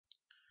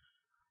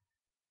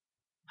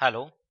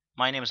Hello,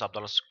 my name is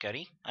Abdullah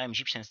Sukkari. I am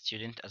Egyptian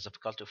student at the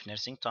Faculty of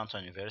Nursing,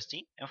 Taunton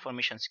University,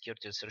 Information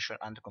Security Researcher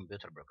and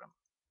Computer Programmer.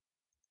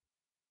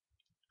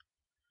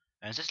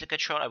 In this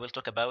lecture, I will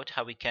talk about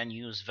how we can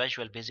use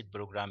Visual Basic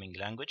Programming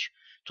Language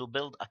to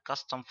build a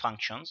custom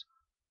functions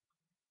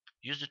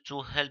used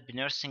to help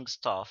nursing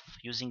staff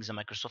using the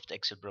Microsoft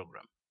Excel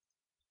program.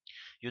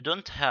 You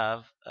don't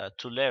have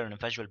to learn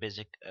Visual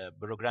Basic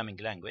Programming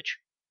Language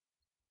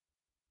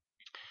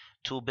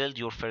to build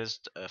your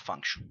first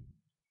function.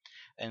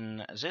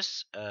 In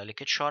this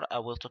lecture, I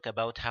will talk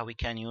about how we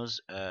can use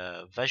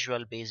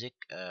Visual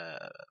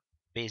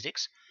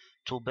Basics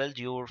to build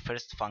your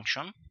first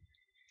function,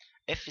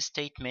 if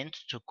statement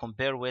to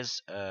compare with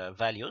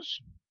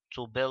values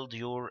to build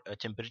your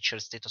temperature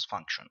status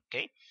function.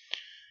 Okay,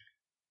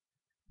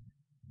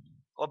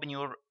 open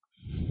your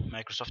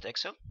Microsoft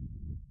Excel.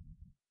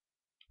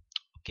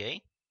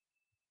 Okay,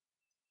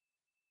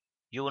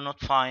 you will not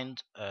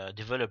find a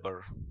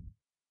developer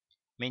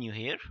menu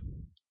here.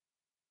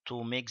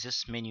 To make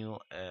this menu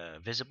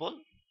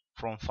visible,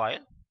 from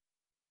File,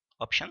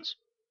 Options,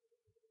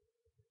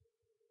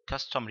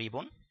 Custom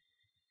Ribbon,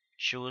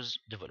 choose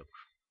Developer.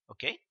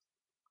 Okay,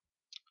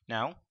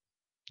 now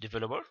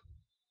Developer,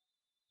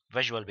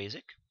 Visual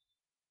Basic,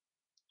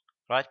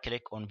 right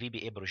click on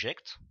VBA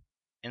project,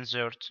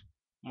 insert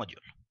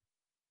module.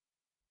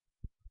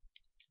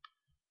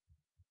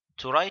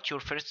 To write your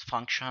first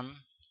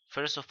function,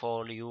 first of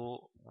all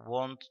you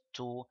want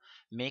to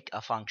make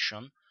a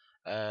function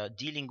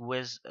dealing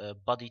with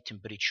body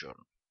temperature.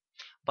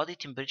 Body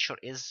temperature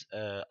is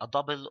a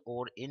double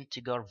or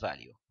integer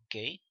value,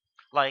 okay,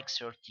 like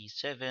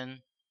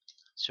 37,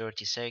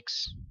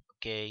 36,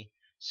 okay,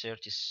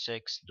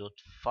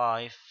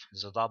 36.5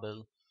 is a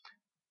double,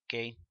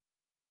 okay,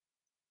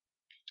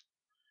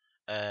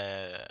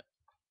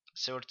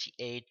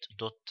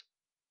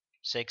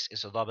 38.6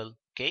 is a double.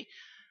 Okay,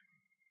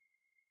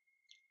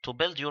 to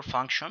build your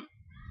function,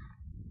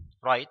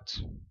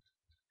 write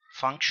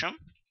function,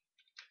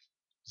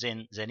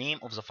 then the name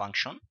of the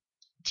function,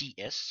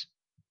 ts,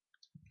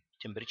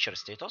 temperature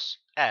status,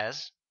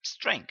 as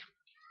string,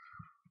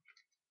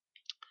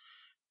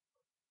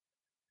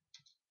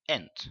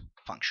 end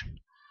function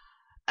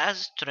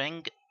as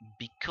string,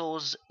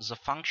 because the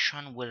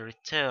function will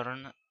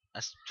return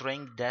a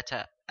string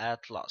data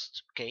at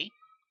last. Okay,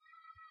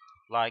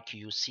 like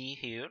you see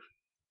here,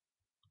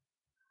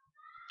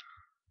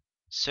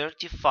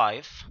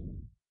 35.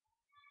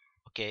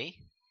 Okay,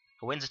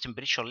 when the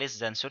temperature less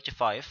than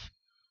 35,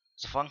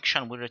 the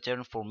function will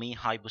return for me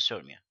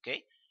hypothermia.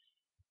 Okay,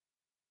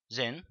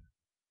 then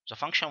the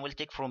function will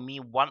take from me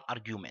one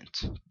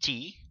argument,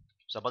 t,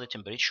 the body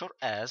temperature,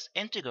 as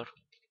integer.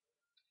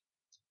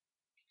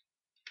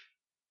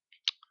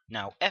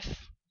 Now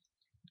if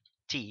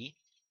t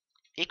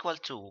equal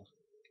to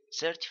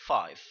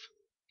 35,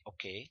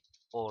 okay,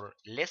 or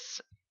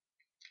less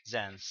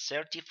than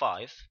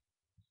 35,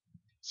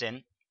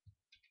 then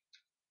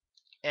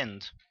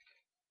end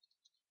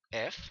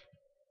if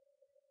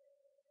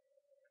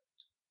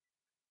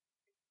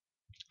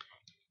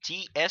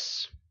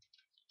ts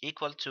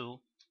equal to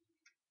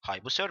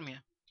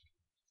hypothermia.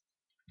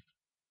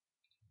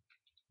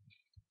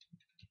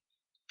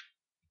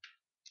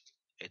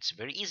 It's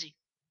very easy.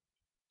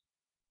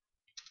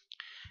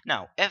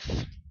 Now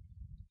if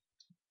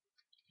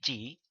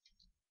t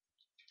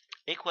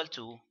equal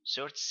to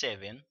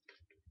 37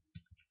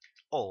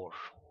 or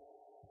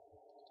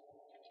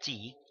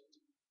t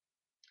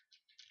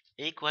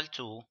equal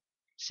to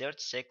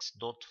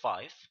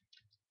 36.5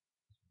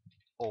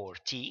 or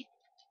t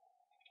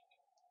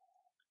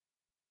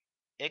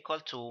equal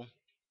to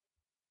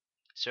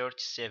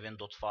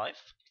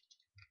 37.5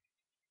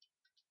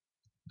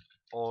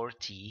 or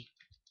t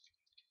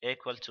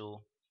equal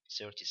to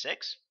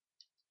 36,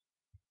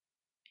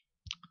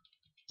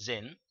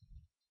 then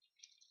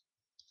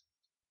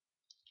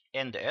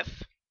end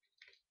if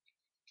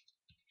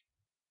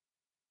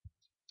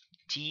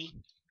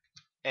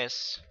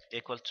ts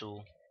equal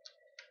to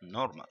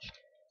normal.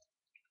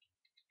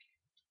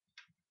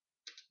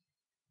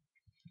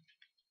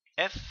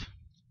 If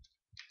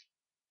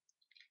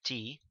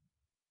t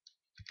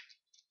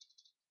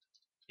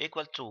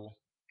equal to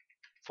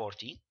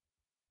 40,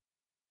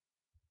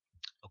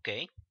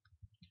 okay,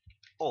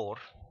 or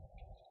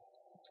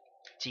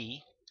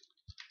t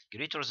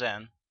greater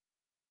than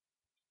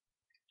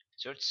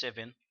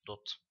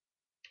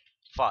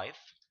 37.5,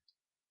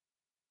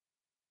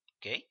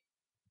 okay,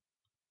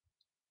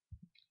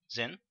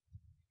 then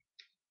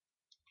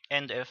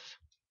end if.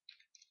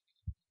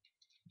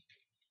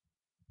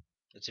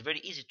 It's very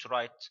easy to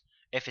write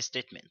if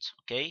statement.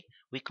 Okay,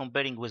 we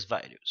comparing with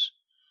values.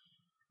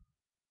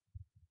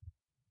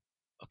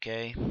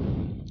 Okay,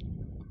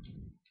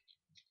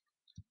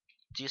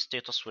 this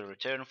status will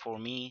return for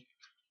me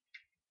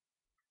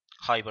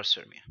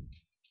hyperthermia.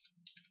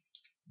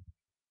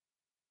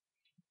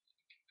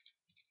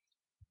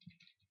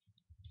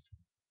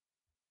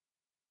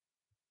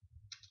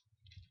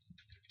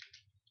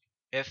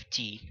 If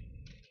t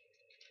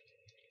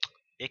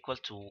equal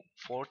to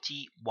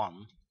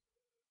 41,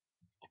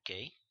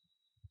 okay,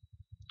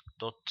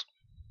 dot,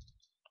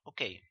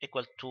 okay,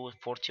 equal to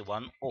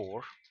 41,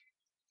 or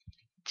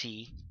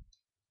t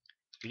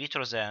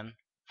greater than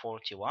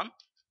 41,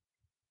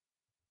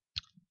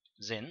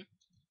 then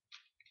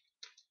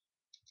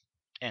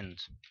end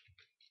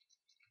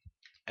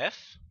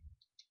f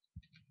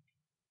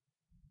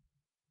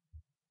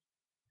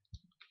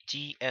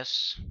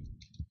ts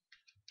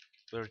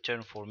will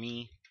return for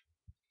me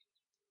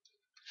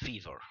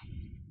fever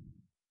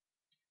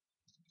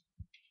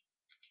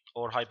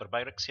or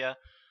hyperpyrexia,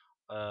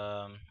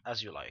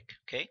 as you like.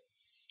 Okay,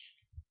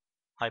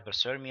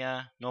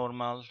 hyperthermia,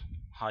 normal,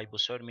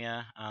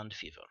 hypothermia, and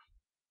fever.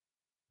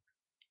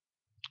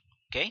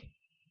 Okay,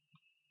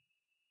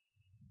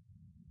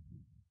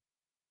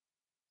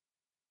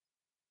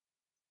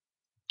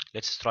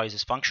 let's try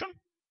this function.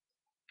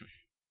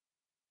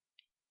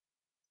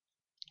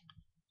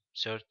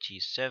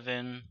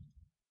 37,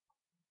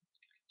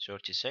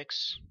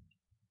 36,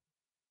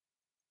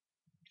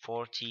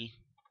 40,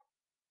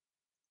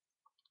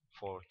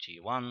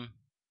 41,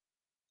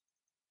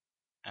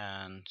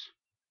 and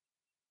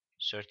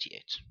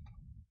 38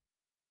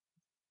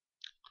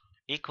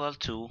 equal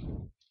to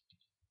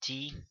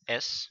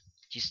ts,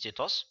 t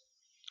status.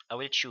 I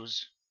will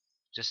choose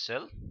this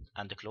cell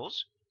and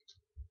close,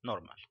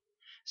 normal,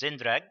 then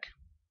drag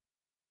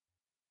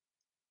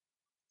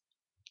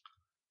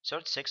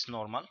 36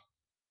 normal,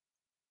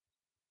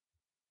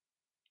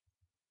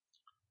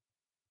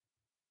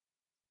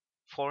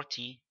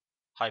 40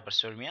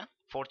 hyperthermia,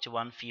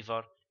 41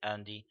 fever,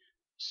 and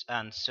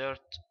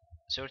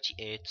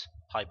 38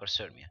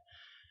 hyperthermia.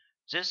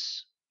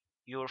 This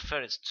your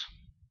first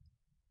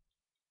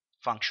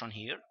function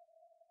here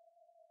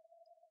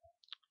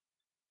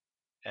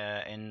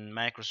in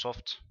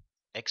Microsoft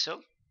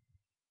Excel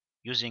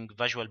using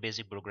Visual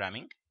Basic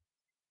Programming.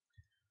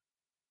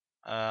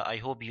 I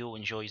hope you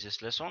enjoy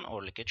this lesson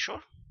or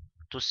lecture.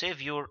 To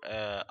save your,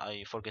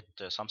 I forget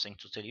something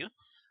to tell you.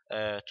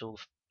 To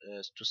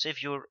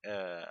save your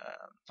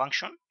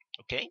function,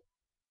 okay,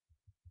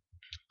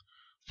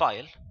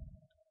 file,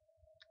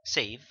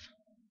 save,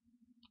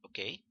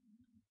 okay.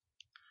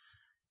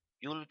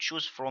 You'll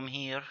choose from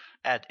here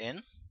add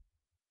in.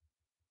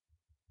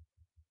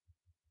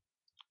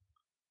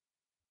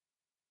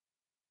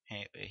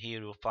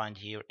 Here you'll find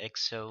here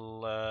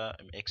Excel,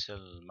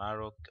 Excel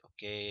Maroc,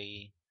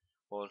 okay,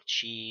 or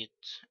sheet,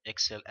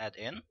 Excel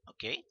add-in,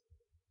 okay.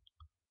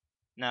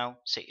 Now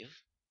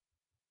save.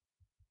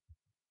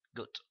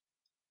 Good.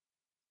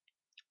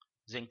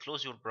 Then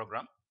close your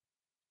program.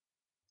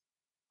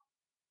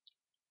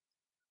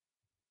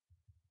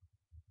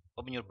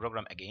 Open your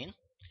program again.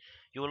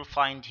 You will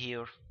find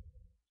here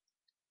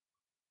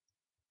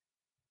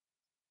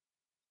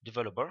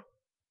developer,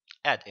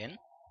 add-in.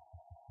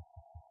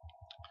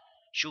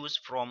 Choose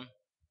from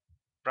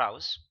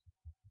browse.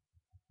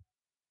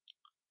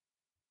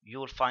 You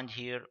will find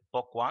here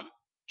book 1.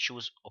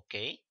 Choose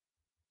OK.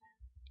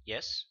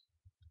 Yes.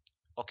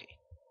 OK.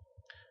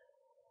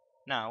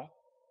 Now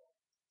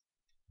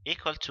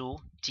equal to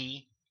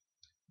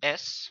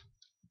ts.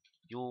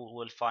 You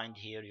will find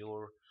here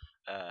your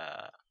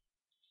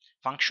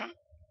function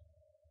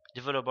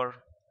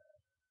developer.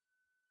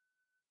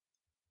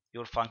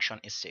 Your function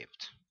is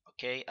saved.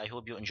 Okay, I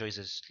hope you enjoy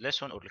this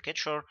lesson or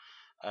lecture.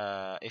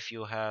 If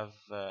you have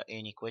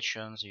any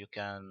questions, you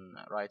can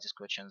write these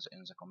questions in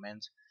the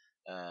comments.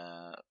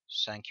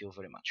 Thank you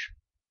very much.